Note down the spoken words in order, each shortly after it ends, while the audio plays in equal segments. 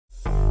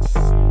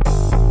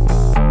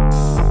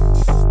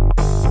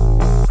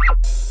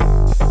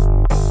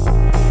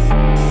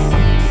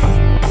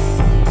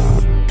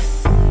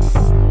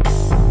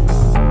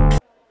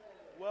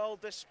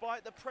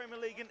despite the Premier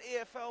League and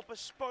EFL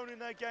postponing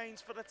their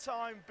games for the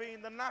time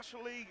being, the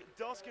National League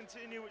does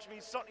continue, which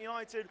means Sutton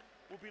United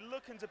will be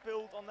looking to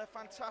build on their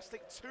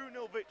fantastic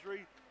 2-0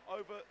 victory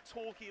over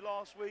Torquay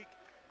last week.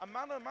 A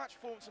man of the match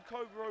performance in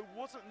Kobe Road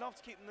wasn't enough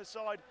to keep them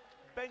aside.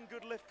 Ben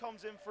Goodliff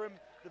comes in for him.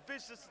 The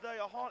visitors today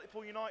are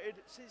Hartlepool United.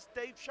 Since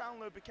Dave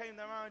Chandler became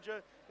their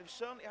manager, they've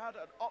certainly had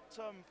an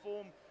upturn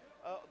form.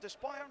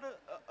 Despite having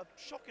a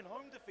shocking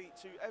home defeat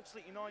to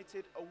Ebbsfleet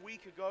United a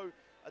week ago,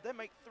 they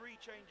make 3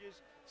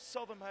 changes.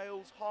 Southern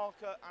Hales,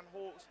 Harker and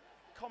Hawks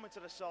coming to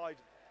the side,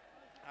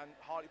 and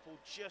Hartlepool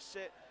just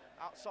sit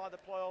outside the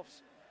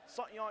playoffs.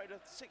 Sutton United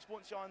are 6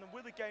 points behind them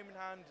with a game in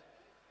hand,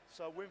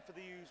 so a win for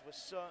the U's will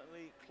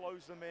certainly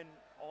close them in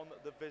on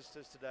the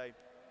visitors today.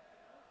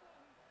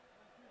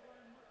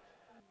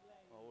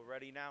 Well, we're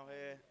ready now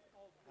here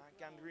at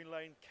Gangrene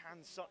Lane.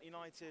 Can Sutton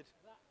United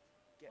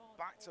get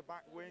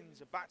back-to-back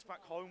wins,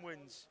 back-to-back home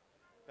wins?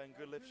 Ben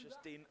Goodliff's just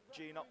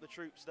geeing up the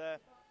troops there.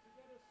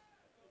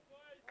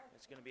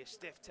 It's going to be a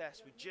stiff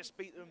test. We just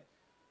beat them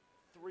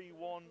 3-1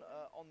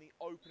 on the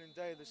opening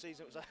day of the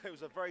season. It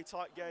was a very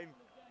tight game.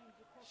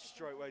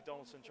 Straight away,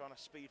 Donaldson trying to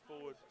speed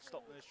forward,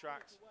 stop in his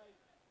tracks.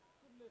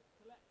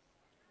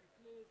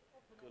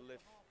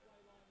 Goodliff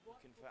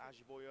looking for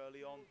Ajiboy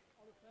early on.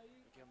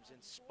 Again, was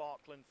in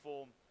sparkling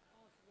form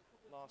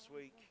last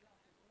week.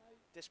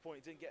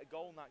 Disappointed he didn't get a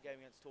goal in that game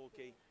against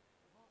Torquay.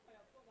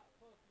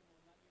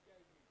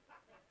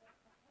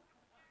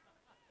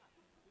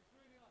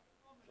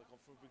 Flick on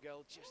through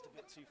Brugel, just a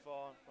bit too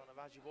far in front of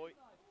Ajiboy.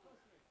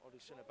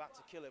 Odusina back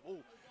to Killip.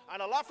 Ooh,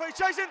 and Alafe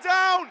chasing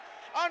down,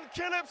 and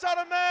Killip's had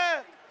a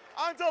mare,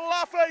 and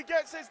Alafe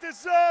gets his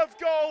deserved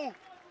goal.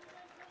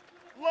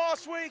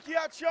 Last week he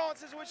had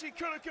chances which he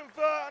couldn't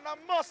convert, and that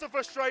must have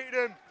frustrated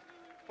him.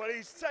 But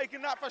he's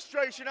taken that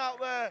frustration out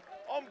there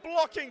on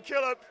blocking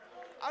Killip,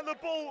 and the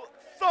ball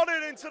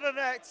thudded into the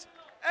net.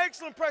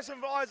 Excellent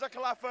pressing for Isaac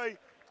Alafe,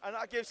 and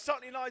that gives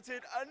Sutton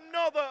United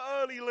another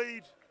early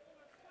lead.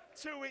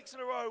 2 weeks in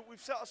a row,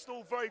 we've set a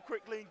stall very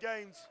quickly in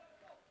games.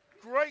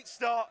 Great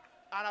start,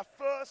 and a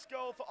first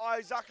goal for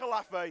Isaac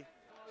Alafe.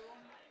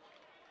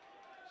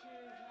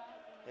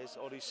 Here's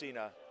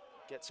Odusina,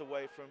 gets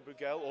away from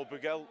Brugel, or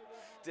Brugel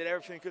did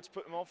everything he could to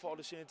put him off for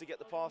Odusina to get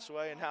the pass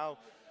away, and now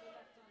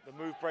the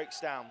move breaks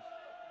down.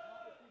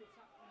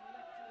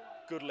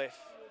 Goodliff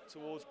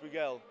towards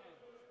Brugel.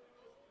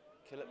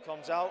 Killip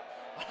comes out,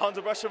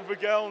 under pressure from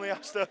Brugel, and he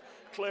has to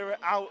clear it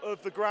out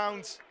of the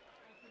ground.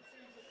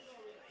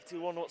 You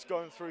do wonder what's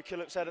going through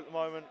Killip's head at the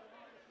moment.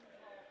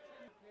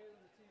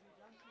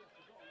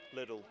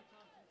 Liddell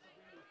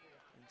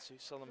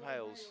into Southern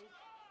Hales.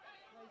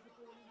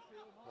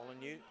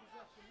 Molyneux.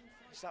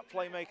 It's that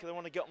playmaker they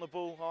want to get on the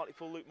ball.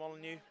 Hartlepool, Luke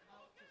Molyneux.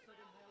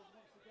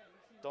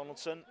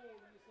 Donaldson.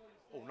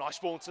 Oh, nice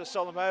ball to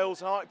Southern Hales.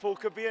 Hartlepool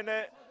could be in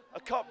it. A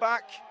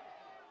cutback.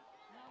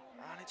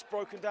 And it's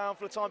broken down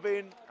for the time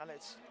being. And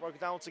it's broken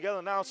down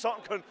altogether. Now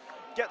Sutton can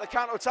get the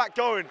counter-attack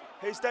going.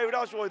 Here's David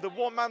Ajiboy, the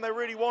one man they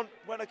really want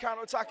when a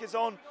counter-attack is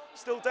on.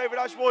 Still David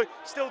Ajiboy,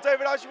 still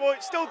David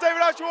Ajiboy, still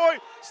David Ajiboy,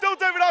 still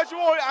David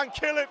Ajiboy, and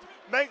Killip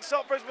makes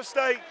up for his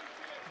mistake.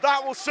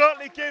 That will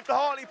certainly give the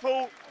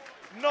Hartlepool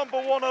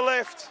 #1 a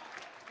lift.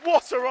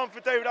 What a run for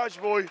David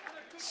Ajiboy.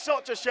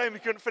 Such a shame he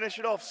couldn't finish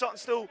it off. Sutton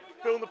still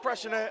building the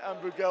pressure in it, and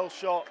Brugel's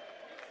shot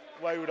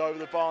wayward over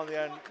the bar in the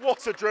end.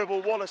 What a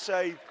dribble, what a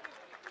save.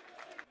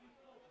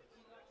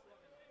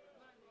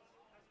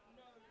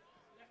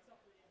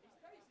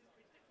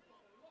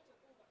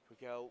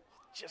 Brugel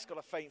just got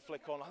a faint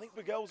flick on. I think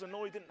Brugel was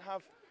annoyed he didn't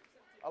have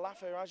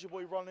Alafe or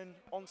Ajiboy running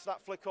onto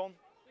that flick on.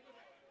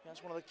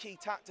 That's one of the key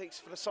tactics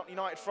for the Sutton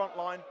United front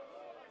line.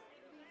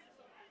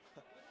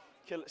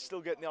 Killip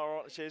still getting the eye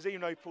on the cheers,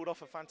 even though he pulled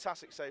off a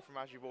fantastic save from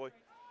Ajiboy.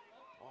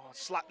 Oh,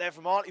 slap there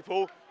from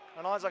Hartlepool,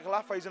 and Isaac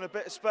Alafe's in a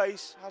bit of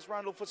space. Has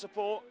Randall for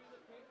support.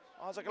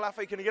 Isaac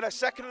Alafe, can he get a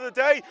second of the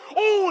day?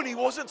 Oh, and he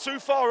wasn't too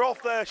far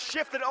off there.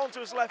 Shifted it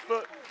onto his left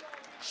foot,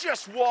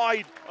 just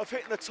wide of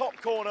hitting the top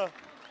corner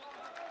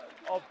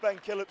of Ben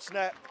Killip's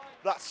net.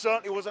 That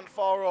certainly wasn't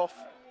far off.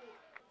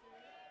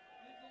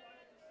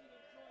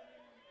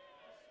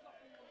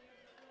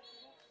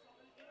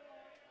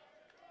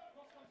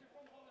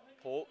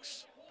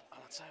 Hawks,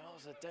 and I'd say that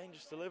was a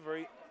dangerous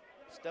delivery.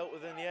 It's dealt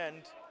with in the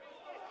end.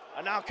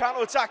 And now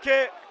counter-attack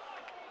here.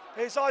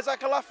 Here's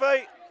Isaac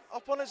Alafe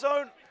up on his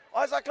own.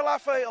 Isaac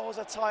Alafe, oh, it was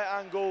a tight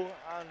angle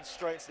and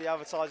straight to the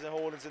advertising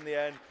hoardings in the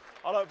end.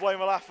 I don't blame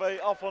Alafe,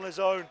 up on his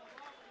own.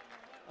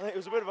 I think it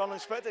was a bit of an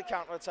unexpected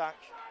counter-attack.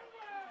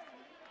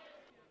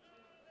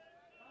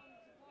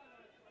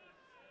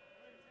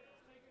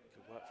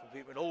 Good work from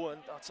Beatman. Oh,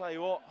 and I'll tell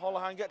you what,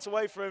 Holohan gets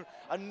away from him.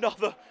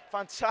 Another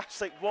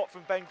fantastic block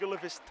from Ben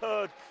Goodliff, his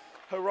third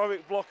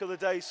heroic block of the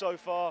day so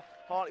far.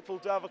 Hartlepool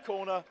do have a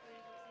corner.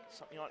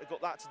 Something like they've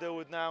got that to deal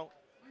with now.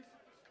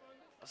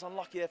 That's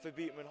unlucky there for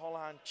Beatman.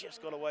 Holohan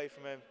just got away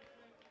from him.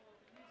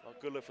 Well,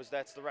 Goodliff was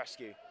there to the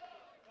rescue.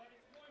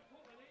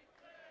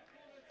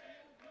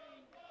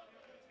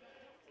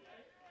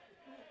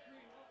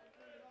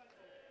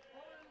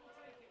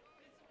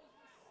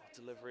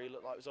 Delivery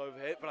looked like it was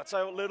overhit, but I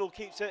tell you what, Liddell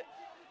keeps it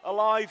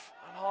alive,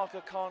 and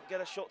Harker can't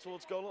get a shot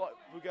towards goal.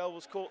 Like Brugel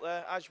was caught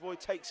there. Ajboy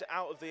takes it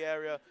out of the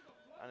area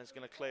and is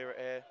going to clear it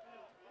here.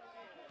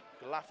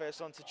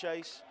 Galafes on to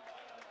chase.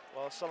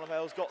 Well,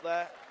 Solomhale's got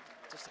there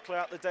just to clear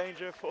out the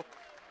danger for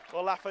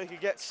Lafay could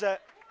get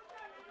set.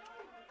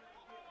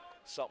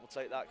 Sutton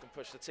will take that, can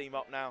push the team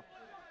up now.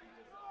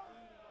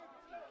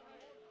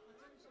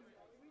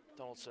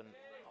 Donaldson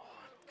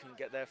couldn't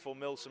get there for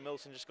Milson.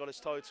 Milson just got his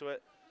toe to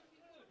it.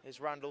 Here's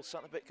Randall,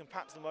 Sutton a bit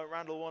compact at the moment.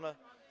 Randall want to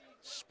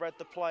spread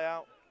the play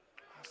out.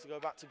 Has to go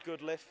back to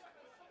Goodliff.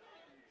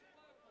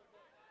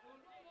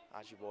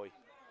 Ajboy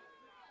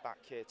back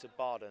here to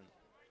Barden.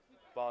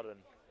 Barden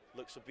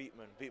looks for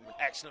Beatman. Beatman,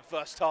 excellent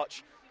first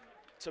touch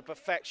to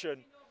perfection.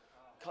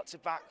 Cuts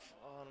it back.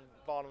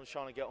 Barden was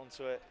trying to get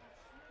onto it.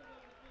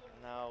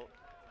 Now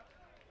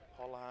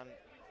Holohan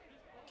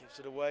gives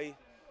it away.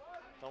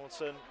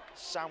 Donaldson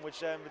sandwiched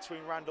there in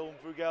between Randall and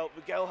Brugel.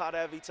 Brugel had a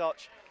heavy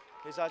touch.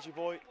 Here's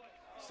Ajboy.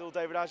 Still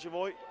David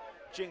Ajboy.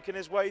 Jinking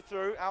his way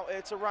through. Out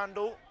here to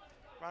Randall.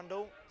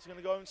 Randall is going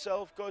to go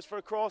himself. Goes for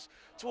a cross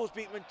towards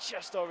Beatman.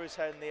 Just over his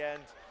head in the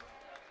end.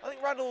 I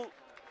think Randall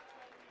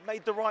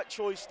made the right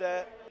choice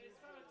there.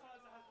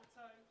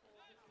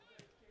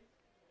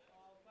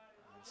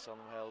 And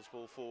Solomhale's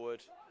ball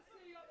forward.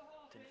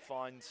 Didn't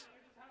find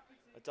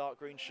a dark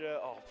green shirt.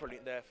 Oh,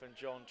 brilliant there from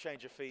John.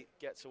 Change of feet,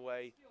 gets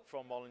away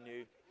from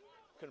Molyneux.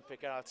 Couldn't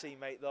pick out our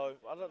teammate though.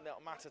 I don't think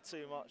that'll matter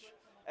too much.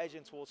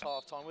 Edging towards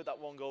half time with that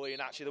one goal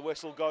in. Actually, the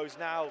whistle goes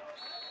now.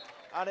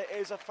 And it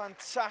is a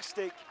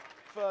fantastic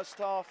first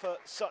half for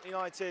Sutton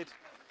United.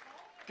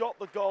 Got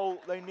the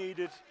goal they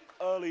needed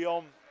early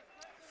on.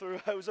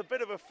 It was a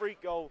bit of a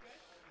freak goal.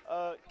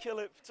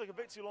 Killip took a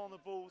bit too long on the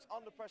ball. Was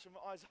under pressure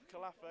from Isaac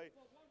Alafe.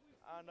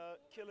 And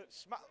Killip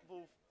smacked the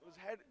ball,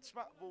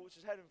 which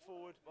was heading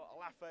forward, but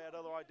Alafe had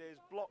other ideas,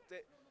 blocked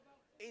it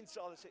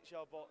inside the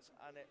 6-yard box,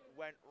 and it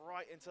went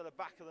right into the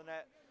back of the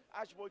net.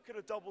 Ajboy could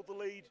have doubled the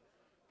lead,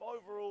 but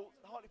overall,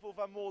 Hartlepool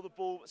have had more of the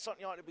ball, but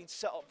Sutton United have been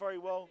set up very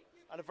well,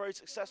 and a very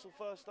successful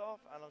first half,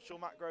 and I'm sure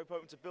Matt Grove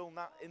hoping to build on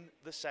that in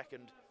the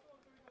second.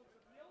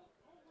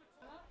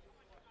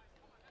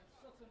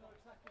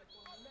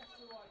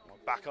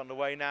 Back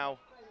underway now.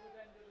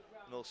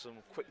 Milson,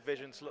 quick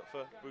vision to look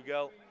for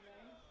Brugel.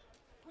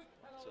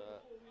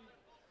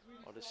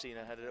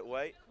 Odesina headed it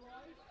away.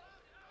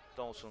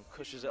 Donaldson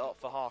cushions it up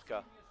for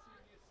Harker.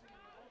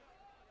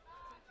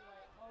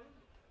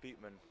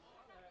 Beatman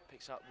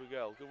picks up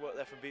Brugel. Good work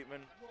there from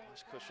Beatman.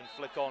 Nice cushion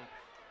flick on.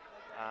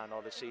 And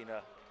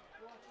Odesina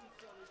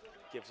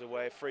gives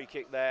away a free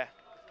kick there.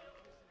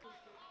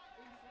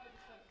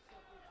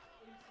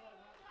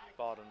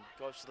 Barden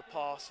goes to the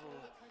pass.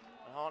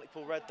 And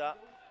Hartlepool read that.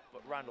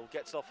 But Randall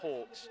gets off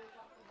Hawks.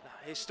 Now,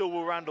 here's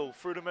Stillwell Randall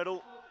through the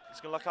middle. He's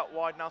going to look out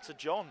wide now to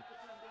John.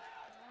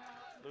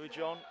 Louis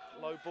John,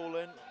 low ball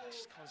in,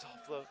 just comes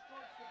off the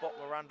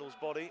bottom of Randall's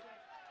body.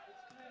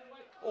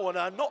 Oh,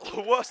 and not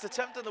the worst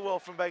attempt in the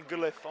world from Ben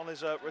Goodliff on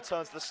his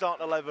return to the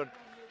starting 11.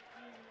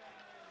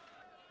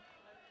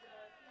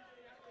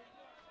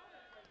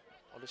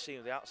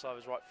 Odesina, the outside of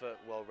his right foot,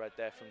 well read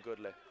there from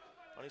Goodliff.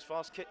 On his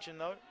fast kitchen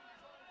though.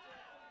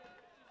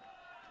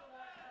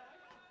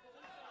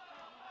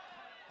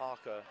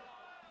 Harker,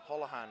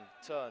 Holohan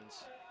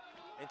turns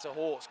into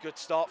Hawks. Good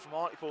start from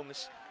Hartlepool in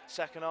this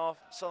second half.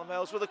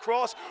 Solomhales with a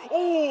cross.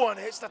 Oh, and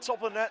hits the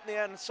top of the net in the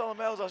end.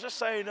 Solomhales, I was just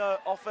saying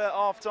off air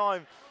half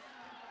time,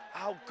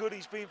 how good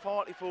he's been for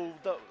Hartlepool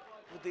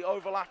with the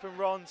overlapping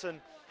runs, and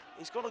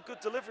he's got a good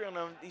delivery on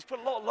them. He's put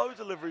a lot of low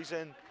deliveries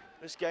in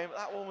this game.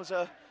 That one was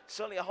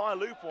certainly a high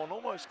loop one,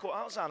 almost caught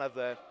out Zanev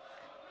there.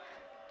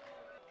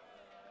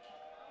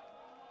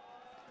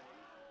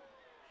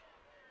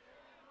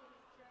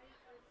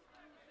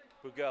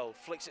 Brugel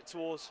flicks it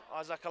towards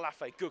Isaac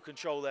Alafe. Good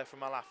control there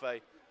from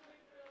Alafe.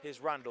 Here's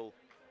Randall.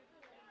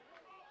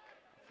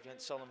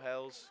 Against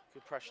Solomhales.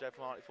 Good pressure there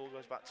from Hartlepool.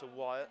 Goes back to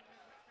Wyatt.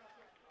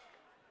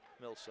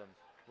 Milson.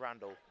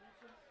 Randall.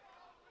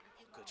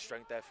 Good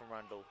strength there from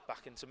Randall.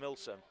 Back into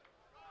Milson.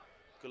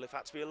 Goodliff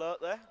had to be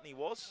alert there, and he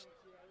was.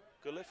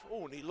 Goodliff.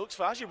 Oh, and he looks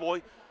for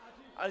Ajboy.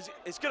 Is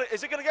it going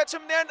to get to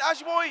him in the end?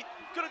 Ajboy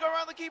going to go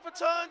around the keeper,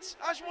 turns.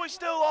 Ajboy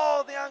still.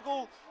 Oh, the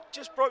angle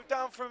just broke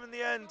down for him in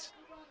the end.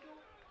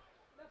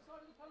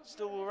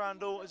 Still will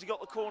Randall. Has he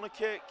got the corner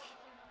kick?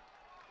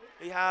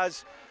 He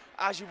has.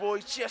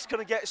 Ajboy's just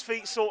going to get his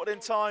feet sorted in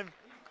time.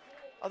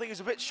 I think he was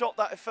a bit shocked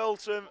that it fell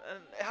to him,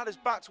 and it had his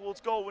back towards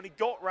goal when he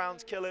got round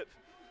Killip.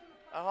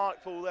 And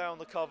Hartlepool there on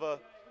the cover.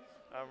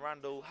 And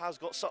Randall has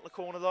got Sutton the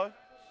corner though.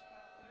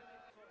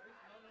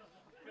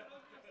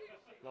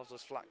 Loves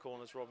those flat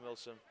corners, Rob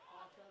Milson.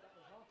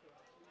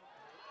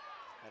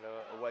 Head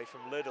away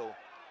from Liddell.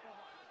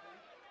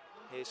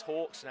 Here's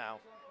Hawks now.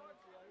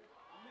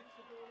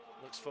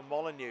 Looks for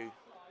Molyneux.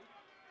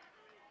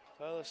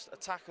 First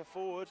attacker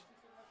forward.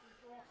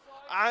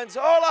 And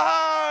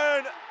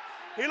Holohan!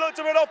 He looked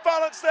a bit off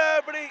balance there,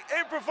 but he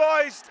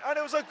improvised, and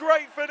it was a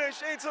great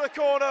finish into the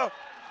corner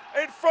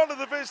in front of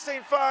the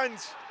visiting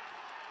fans.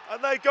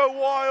 And they go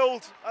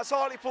wild. That's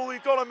Hartlepool,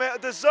 you've got to admit, a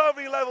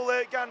deserving level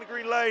there at Gander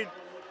Green Lane.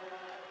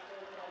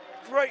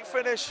 Great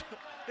finish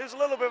Here's a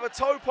little bit of a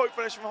toe poke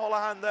finish from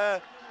Holohan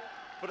there,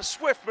 but a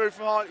swift move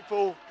from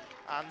Hartlepool,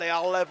 and they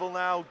are level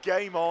now.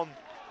 Game on.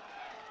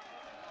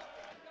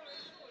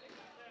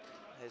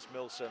 Here's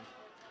Milson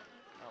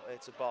out there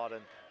to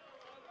Barden.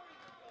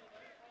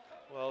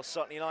 Well,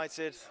 Sutton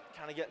United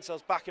kind of get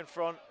themselves back in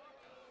front.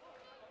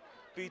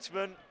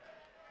 Beatman,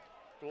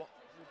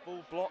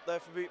 ball blocked there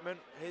from Beatman.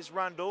 Here's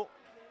Randall.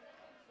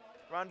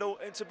 Randall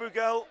into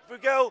Bugel.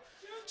 Bugel,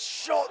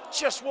 shot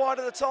just wide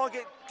of the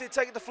target. Did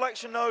take a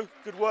deflection, no.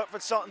 Good work for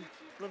Sutton.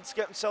 Looking to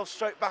get themselves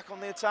straight back on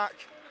the attack.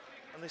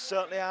 And they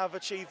certainly have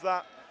achieved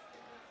that.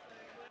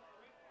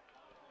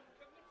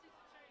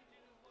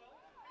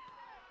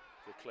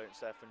 Good clearance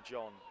there from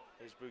John.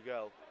 Here's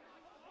Bugel.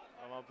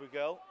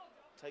 Bugel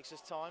takes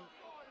his time.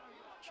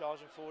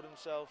 Charging forward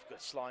himself.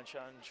 Good slide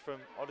challenge from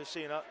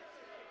Odysseina.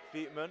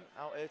 Beatman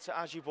out here to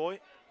Ajiboy.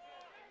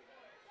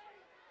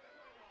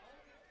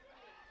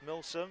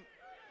 Milson.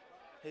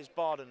 Here's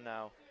Barden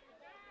now.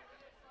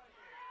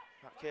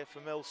 Back here for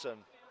Milson.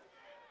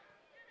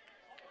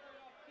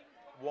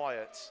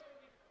 Wyatt.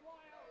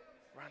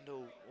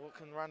 Randall. What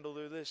can Randall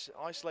do this?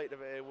 Isolated a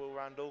bit here, Will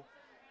Randall.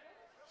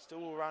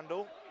 Still Will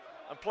Randall.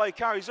 And play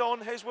carries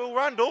on. Here's Will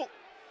Randall.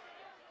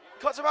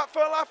 Cuts it back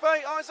for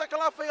Lafay. Isaac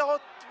Lafay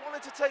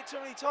wanted to take too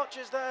many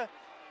touches there.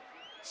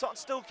 Sutton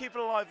still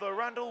keeping alive though.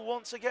 Randall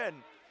once again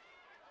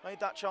made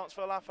that chance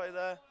for Lafay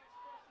there.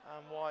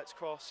 And Wyatt's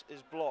cross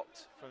is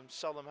blocked from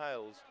Southern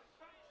Hales.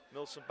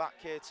 Milson back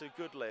here to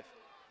Goodliff.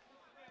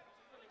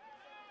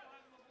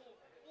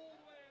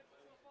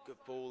 Good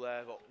ball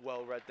there, got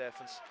well read there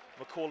from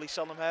Macaulay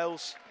Southern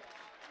Hales.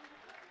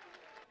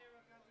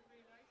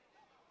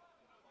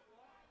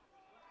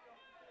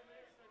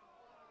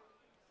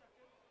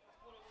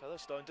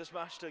 Featherstone just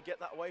managed to get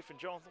that away from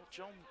John. I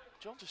thought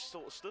John just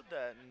sort of stood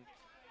there and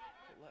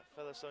let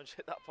Featherstone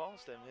hit that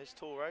past him. Here's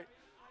Torre.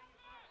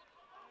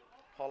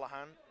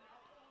 Holohan.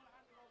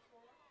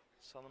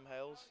 Southern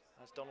Hales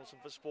has Donaldson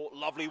for sport.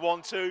 Lovely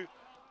 1-2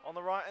 on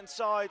the right hand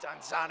side.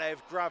 And Zanev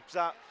grabs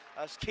that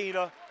as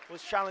Keener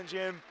was challenging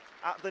him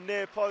at the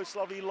near post.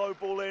 Lovely low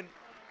ball in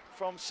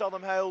from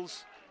Southern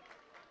Hales.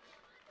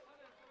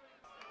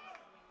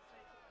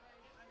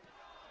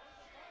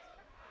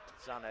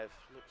 Zanev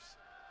looks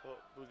for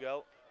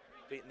Bugel.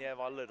 Beaten the air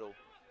by Little.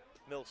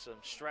 Milson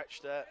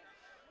stretched there.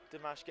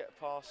 Didn't manage to get a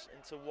pass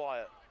into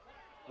Wyatt.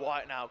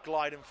 Wyatt now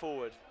gliding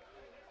forward.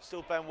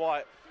 Still Ben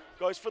Wyatt.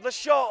 Goes for the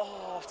shot.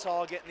 Oh, off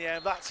target in the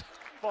end. That's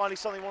finally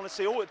something you want to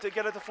see. Oh, it did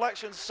get a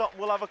deflection. Sutton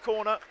will have a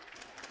corner.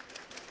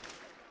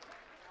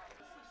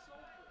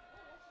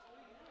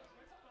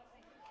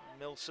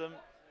 Milson.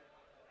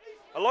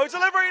 A low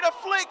delivery and a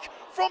flick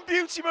from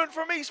Beautyman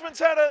from Eastman's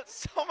header.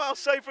 Somehow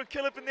saved for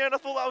Killip in the end. I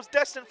thought that was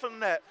destined for the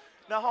net.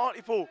 Now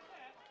Hartlepool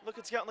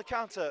looking to get on the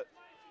counter.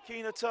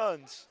 Keener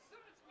turns.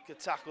 Good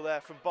tackle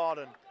there from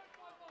Barden.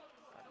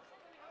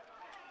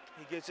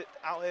 He gives it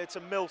out here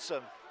to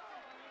Milson.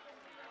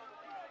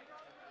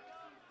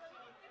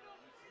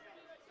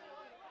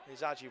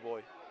 Here's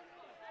Ajiboy.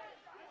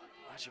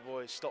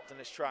 Ajiboy stopped in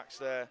his tracks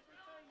there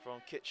from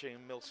Kitching.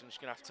 Milson's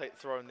going to have to take the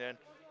throw in the end.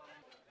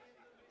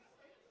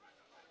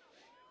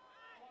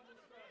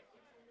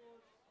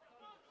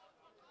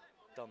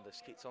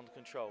 Dundas keeps under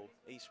control.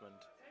 Eastman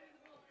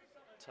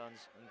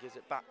turns and gives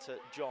it back to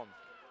John.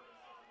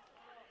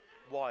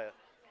 Wyatt.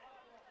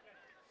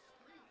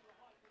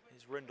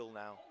 Here's Rindle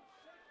now.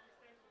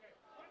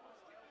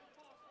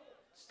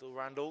 Still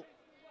Randall.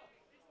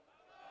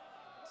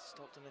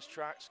 Stopped in his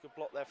tracks. Good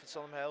block there for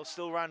Southern Hales.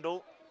 Still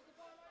Randall.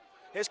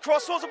 Here's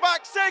cross towards the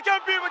back.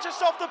 Second Beaver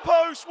just off the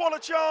post. What a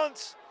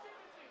chance.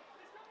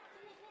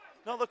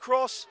 Another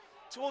cross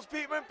towards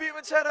Beatman.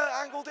 Beatman's header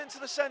angled into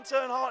the centre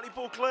and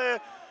Hartlepool clear.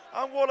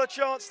 And what a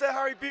chance there.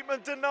 Harry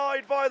Beatman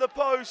denied by the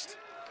post.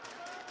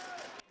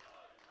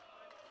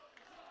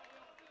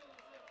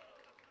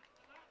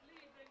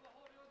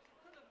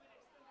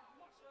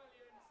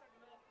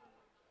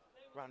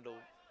 Randall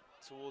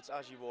towards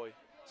Ajiboy.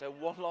 So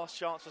one last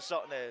chance for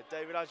Sutton here.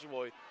 David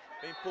Ajiboy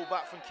being pulled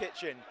back from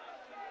Kitchen.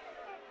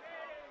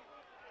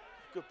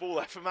 Good ball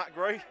there for Matt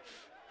Gray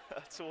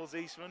towards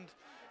Eastman.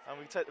 And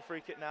we take the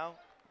free kick now.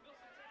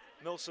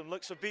 Milson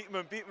looks for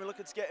Beatman. Beatman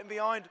looking to get in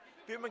behind.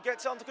 Beatman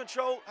gets under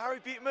control. Harry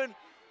Beatman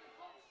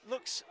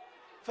looks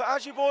for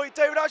Ajiboy.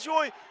 David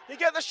Ajiboy, he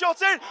gets the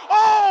shot in.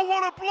 Oh,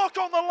 what a block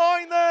on the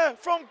line there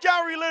from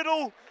Gary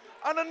Little.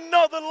 And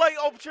another late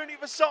opportunity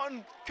for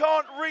Sutton.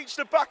 Can't reach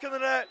the back of the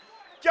net.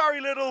 Gary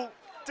Little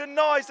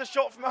denies the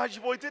shot from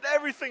Ajiboy. Did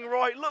everything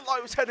right. Looked like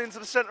it was heading into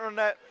the centre of the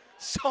net.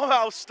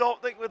 Somehow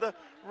stopped, I think, with the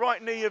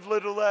right knee of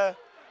Little there.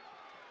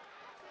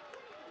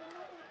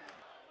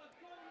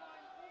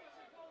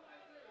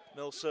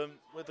 Milson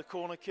with the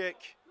corner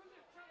kick.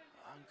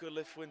 And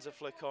Goodliff wins a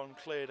flick on,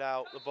 cleared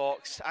out the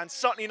box. And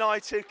Sutton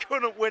United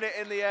couldn't win it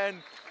in the end.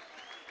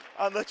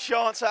 And the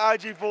chance at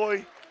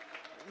Ajiboy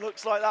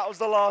looks like that was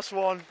the last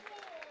one.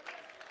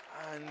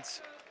 And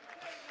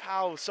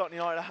how Sutton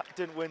United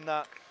didn't win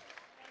that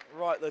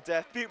right to the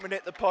death. Beatman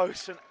hit the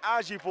post and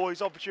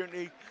Ajiboy's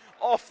opportunity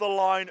off the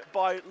line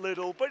by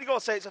Liddell. But you've got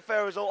to say it's a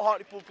fair result.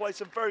 Hartlepool played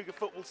some very good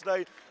football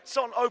today.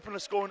 Sutton opened the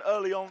scoring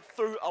early on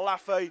through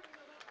Alafe,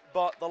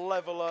 but the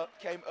leveller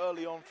came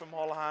early on from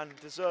Holohan,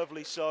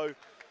 deservedly so.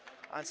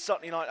 And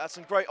Sutton United had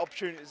some great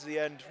opportunities at the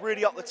end.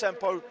 Really up the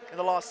tempo in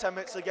the last 10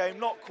 minutes of the game.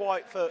 Not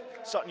quite for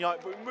Sutton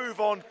United, but we move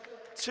on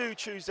to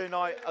Tuesday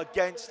night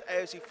against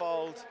AFC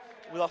Fylde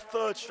with our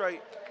third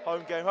straight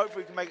home game.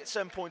 Hopefully we can make it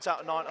 7 points out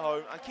of 9 at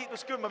home and keep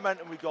this good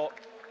momentum we got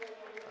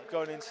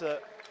going into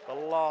the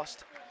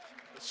last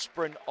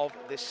sprint of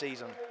this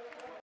season.